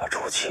天他可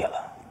出气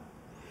了，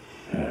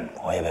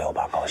我也为我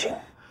爸高兴。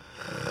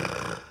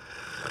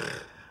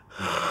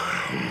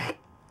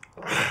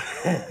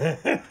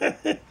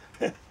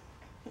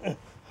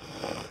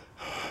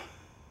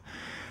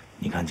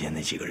你看见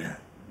那几个人，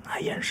那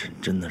眼神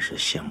真的是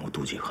羡慕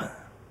妒忌恨，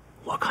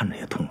我看着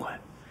也痛快。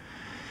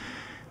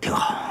挺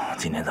好，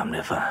今天咱们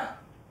这饭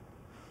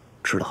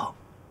吃得好，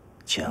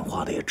钱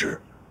花的也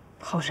值。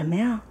好什么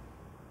呀？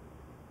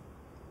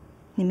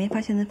你没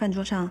发现那饭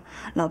桌上，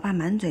老爸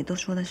满嘴都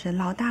说的是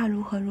老大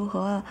如何如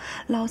何，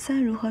老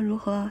三如何如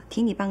何，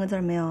提你半个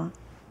字没有啊？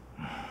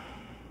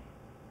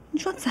你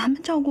说咱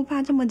们照顾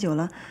爸这么久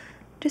了，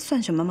这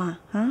算什么嘛？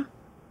啊？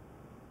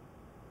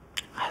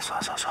哎，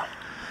算了，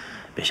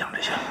别想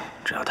这些了，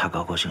只要他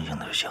高高兴兴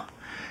的就行。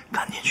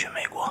赶紧去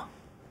美国。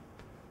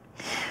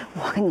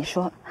我跟你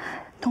说，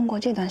通过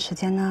这段时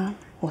间呢，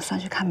我算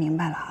是看明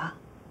白了啊，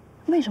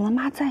为什么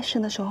妈在世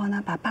的时候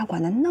呢，把爸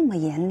管得那么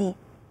严厉。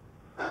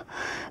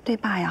对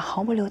爸呀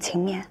毫不留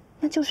情面，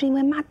那就是因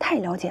为妈太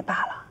了解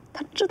爸了，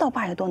她知道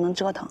爸有多能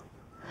折腾。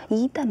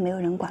一旦没有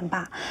人管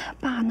爸，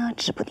爸呢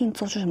指不定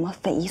做出什么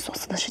匪夷所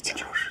思的事情。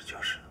就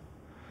是，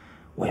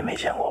我也没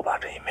见过我爸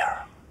这一面，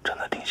真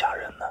的挺吓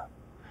人的。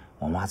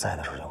我妈在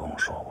的时候就跟我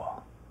说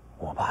过，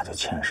我爸就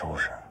欠收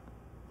拾。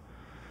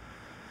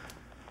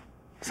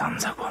咱们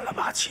才管了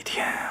爸几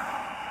天啊，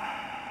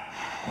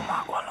我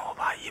妈管了我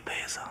爸一辈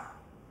子，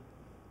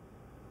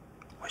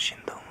我心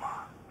疼妈。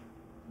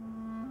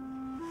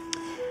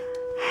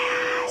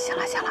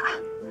行了啊，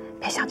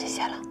别想这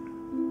些了，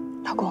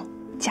老公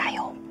加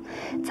油，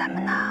咱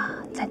们呢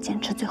再坚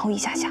持最后一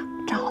下，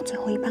站好最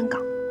后一班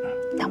岗。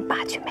等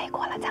爸去美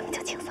国了，咱们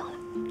就轻松了。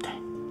对，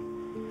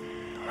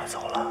等他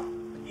走了，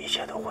一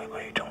切都回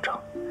归于正常，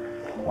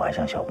我还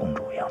像小公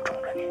主一样宠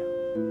着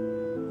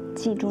你。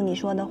记住你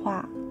说的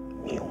话，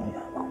你永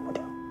远忘不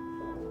掉。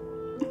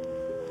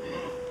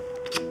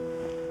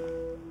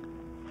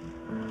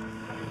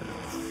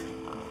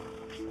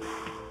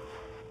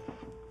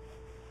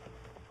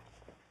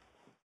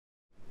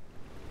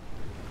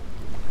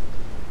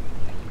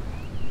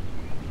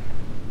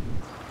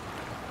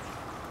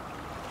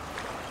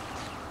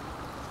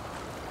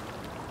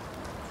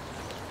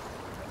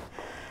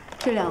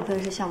这2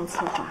份是项目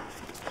策划，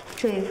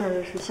这一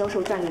份是销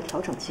售战略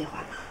调整计划。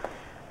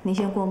您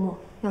先过目，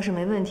要是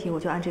没问题，我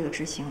就按这个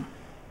执行了。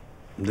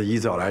你这一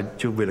早来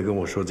就为了跟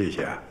我说这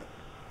些？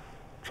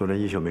昨天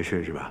一宿没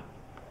睡是吧？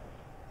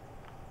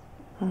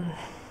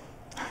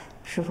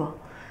师傅，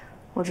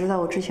我知道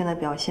我之前的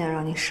表现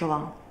让您失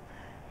望了，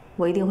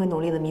我一定会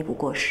努力的弥补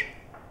过失，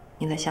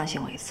您再相信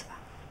我一次吧。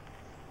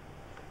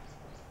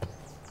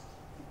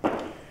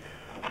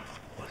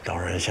我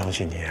当然相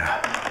信你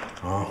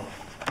啊，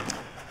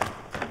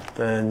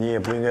但你也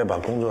不应该把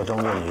工作当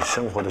做你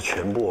生活的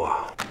全部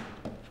啊。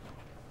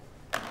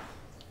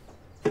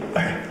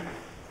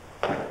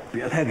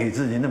别太给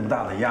自己那么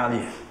大的压力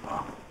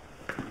啊！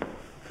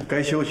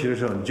该休息的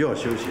时候你就要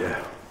休息。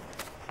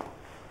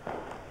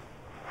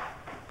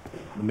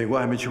美国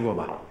还没去过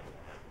吧？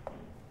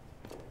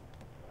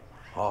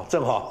好，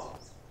正好，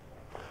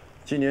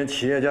今年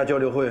企业家交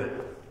流会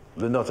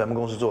轮到咱们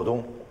公司做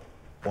东，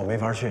我没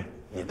法去，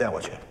你带我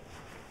去。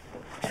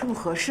这不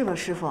合适吧，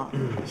师傅？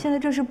现在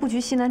正是布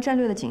局西南战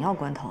略的紧要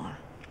关头啊。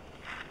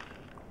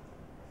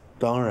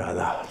当然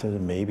了，这是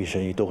每一笔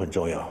生意都很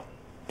重要，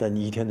但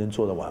你一天能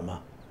做得完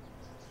吗？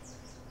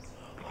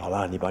好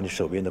了，你把你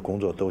手边的工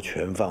作都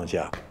全放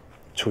下，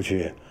出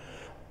去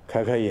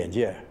开开眼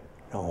界，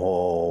然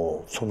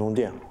后充充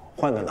电，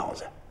换个脑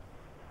子。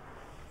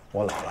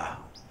我老了，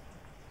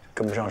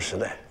跟不上时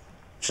代，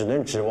只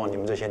能指望你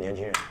们这些年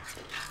轻人。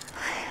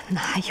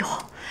哪有？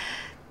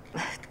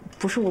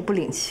不是我不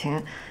领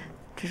情，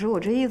只是我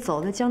这一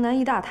走，在江南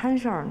一大摊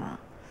事儿呢。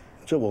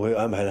这我会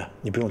安排的，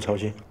你不用操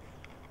心。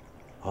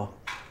啊。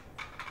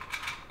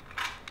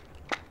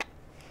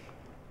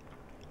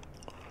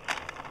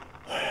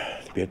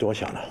别多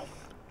想了，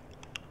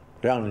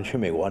让你去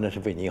美国那是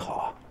为你好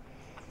啊。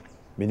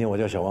明天我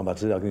叫小王把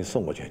资料给你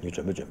送过去，你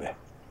准备准备，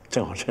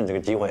正好趁这个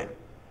机会，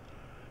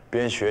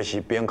边学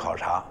习边考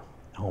察，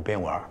然后边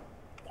玩，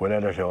回来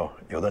的时候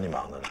有的你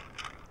忙着呢。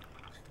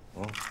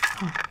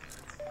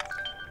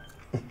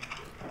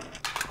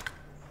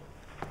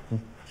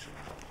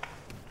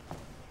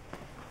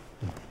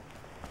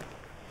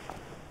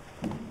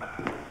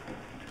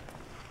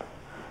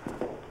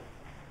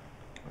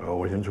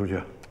我先出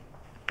去。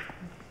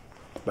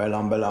白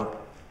狼，白狼，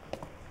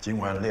今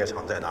晚猎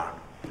场在哪儿？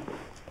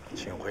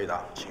请回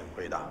答，请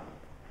回答。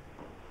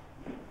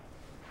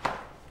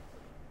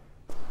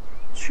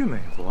去美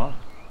国，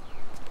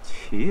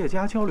企业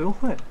家交流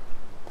会。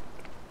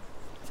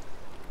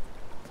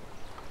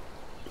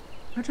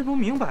那这不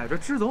明摆着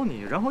支走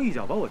你，然后一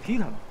脚把我踢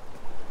开吗？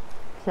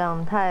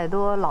想太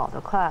多，老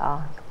得快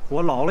啊！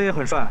我老了也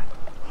很帅。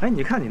哎，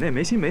你看你那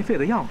没心没肺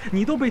的样子，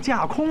你都被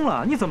架空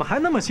了，你怎么还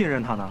那么信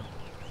任他呢？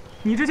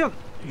你这叫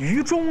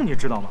愚忠，你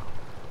知道吗？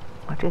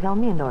我这条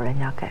命都是人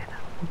家给的，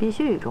你必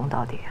须愚忠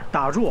到底啊！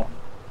打住！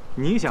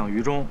你想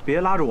愚忠，别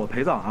拉着我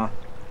陪葬啊！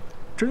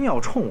真要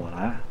冲我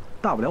来，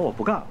大不了我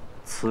不干了。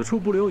此处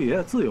不留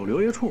爷，自有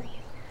留爷处。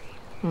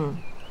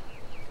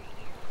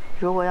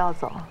如果要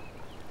走，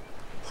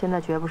现在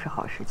绝不是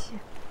好时机。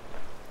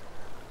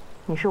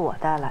你是我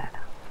带来的，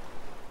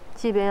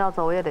即便要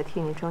走，我也得替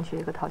你争取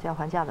一个讨价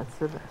还价的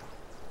资本。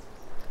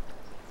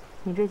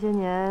你这些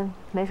年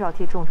没少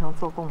替众诚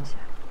做贡献，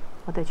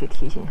我得去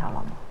提醒一下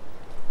老孟。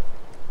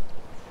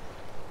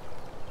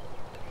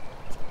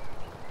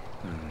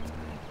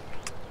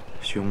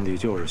兄弟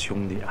就是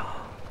兄弟啊，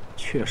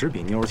确实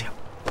比妞强。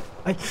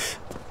哎，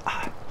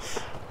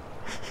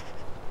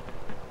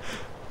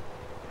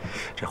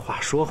这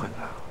话说回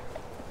来，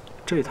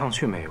这趟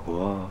去美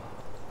国，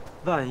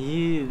万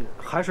一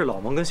还是老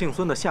蒙跟姓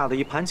孙的下的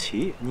一盘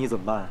棋，你怎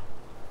么办？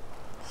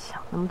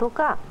想那么多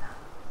干嘛？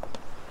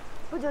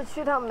不就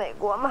去趟美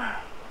国吗？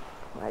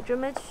我还真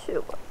没去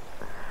过。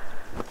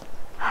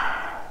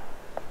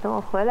等我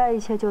回来，一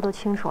切就都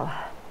清楚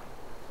了。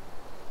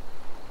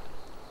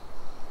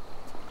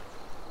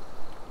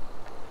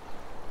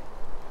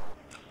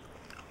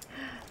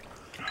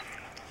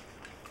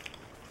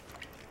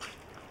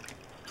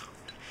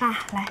爸，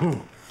来，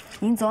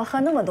您昨喝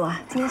那么多，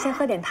今天先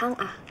喝点汤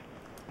啊。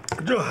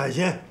这海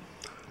鲜，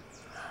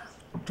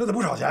这得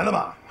不少钱了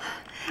吧？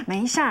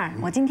没事儿，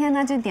我今天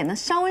呢就点的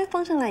稍微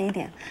丰盛了一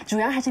点，主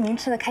要还是您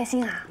吃的开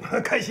心啊。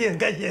开心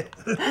开心。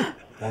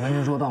我跟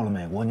您说，到了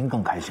美国您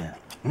更开心。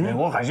美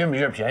国海鲜比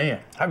这便宜，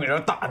还比这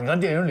大。你看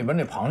电影里边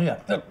那螃蟹，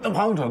那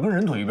螃蟹腿跟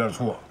人腿一边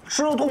粗，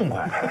吃得痛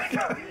快。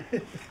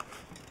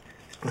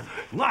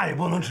那也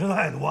不能吃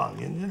太多，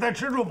你再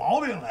吃出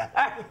毛病来。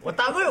哎，我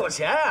大哥有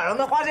钱啊，让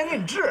他花钱给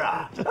你治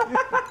啊。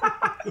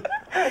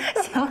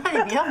行了，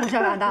你别胡说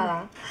八道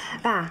了。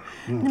爸，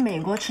那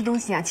美国吃东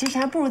西啊，其实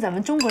还不如咱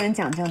们中国人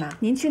讲究呢。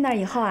您去那儿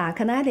以后啊，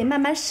可能还得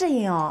慢慢适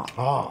应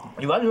哦。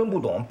你完全不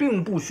懂，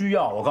并不需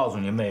要。我告诉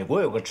你，美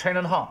国有个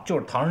Chinatown， 就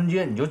是唐人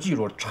街，你就记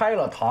住拆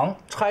了糖，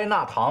拆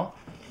那糖。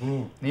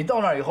你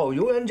到那儿以后，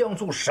油盐酱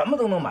醋什么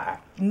都能买。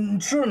你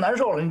吃着难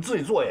受了，你自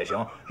己做也行。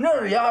那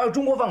儿也还有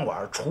中国饭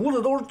馆，厨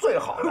子都是最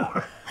好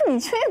的。你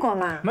去过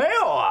吗？没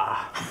有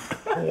啊。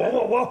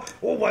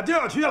我就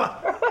要去了。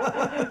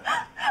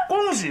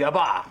恭喜啊，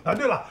爸！啊，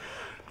对了，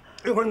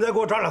一会儿你再给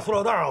我找俩塑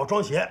料袋啊，我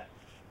装鞋。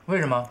为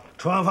什么？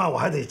吃完饭我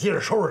还得接着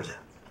收拾去。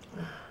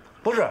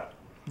不是，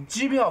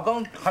机票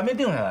刚还没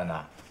定下来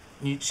呢，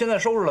你现在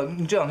收拾了，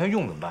你这两天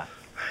用怎么办？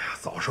哎呀，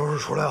早收拾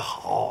出来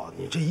好，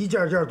你这一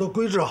件件都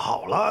规制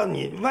好了，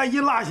你万一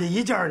落下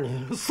一件，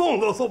你送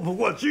都送不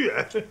过去。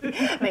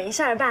没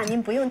事儿，爸，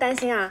您不用担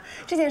心啊。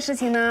这件事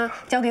情呢，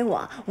交给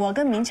我，我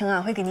跟明成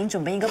啊会给您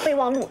准备一个备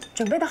忘录，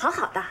准备的好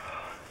好的。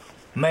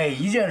每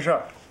一件事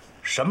儿，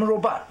什么时候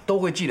办都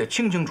会记得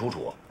清清楚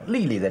楚。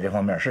丽丽在这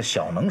方面是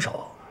小能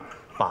手。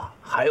爸，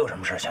还有什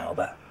么事想要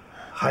办？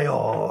还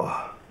有，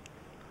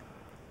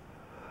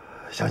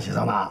想洗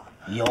桑拿。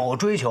有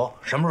追求，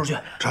什么时候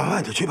去？吃完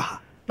饭就去吧。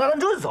那咱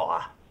这就走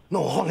啊？那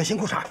我换个新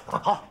裤衩。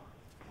好。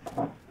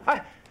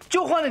哎，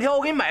就换那条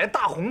我给你买的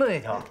大红的那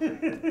条。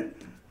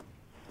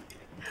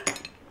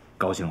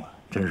高兴了，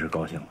真是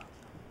高兴了。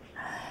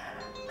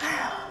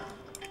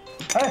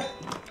哎，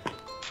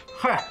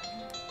嗨，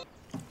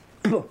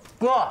哥，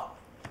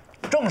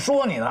正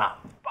说你呢。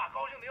爸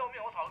高兴的要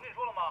命，我早就跟你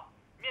说了吗？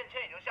面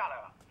签已经下来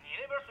了，你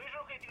那边随时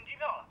可以订机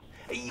票了。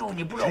哎呦，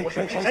你不知道我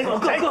是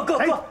哥，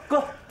快！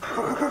等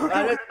会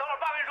儿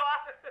爸跟你说啊，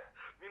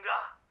明哲。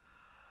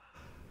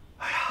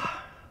哎呀，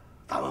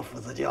咱们父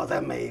子就要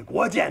在美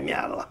国见面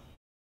了。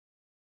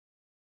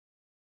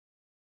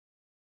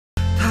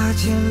他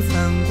牵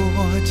翻过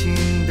境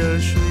的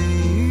水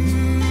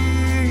云，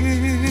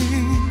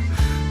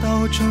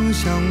倒成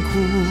像枯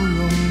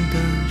荣的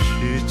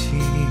诗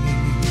情。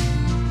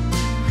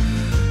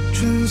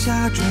春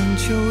夏春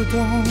秋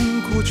冬，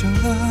哭成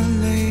了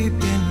泪，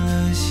变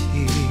了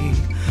心，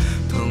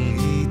同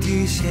一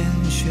滴鲜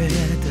血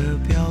的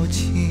表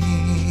情。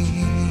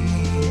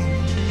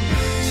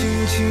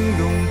轻轻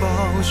拥抱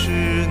是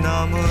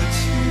那么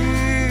轻，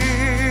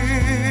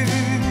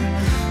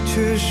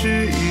却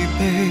是一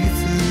辈子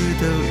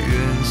的远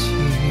行。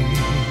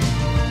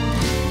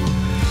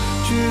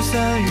聚散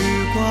与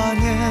挂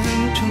念，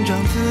成长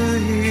自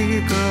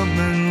一个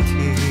门庭。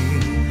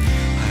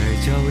海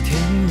角天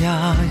涯，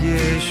也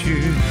许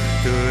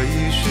得一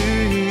失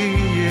一，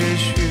也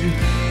许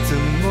怎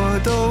么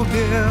都别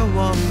忘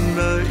了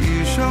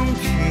一生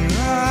平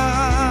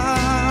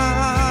安。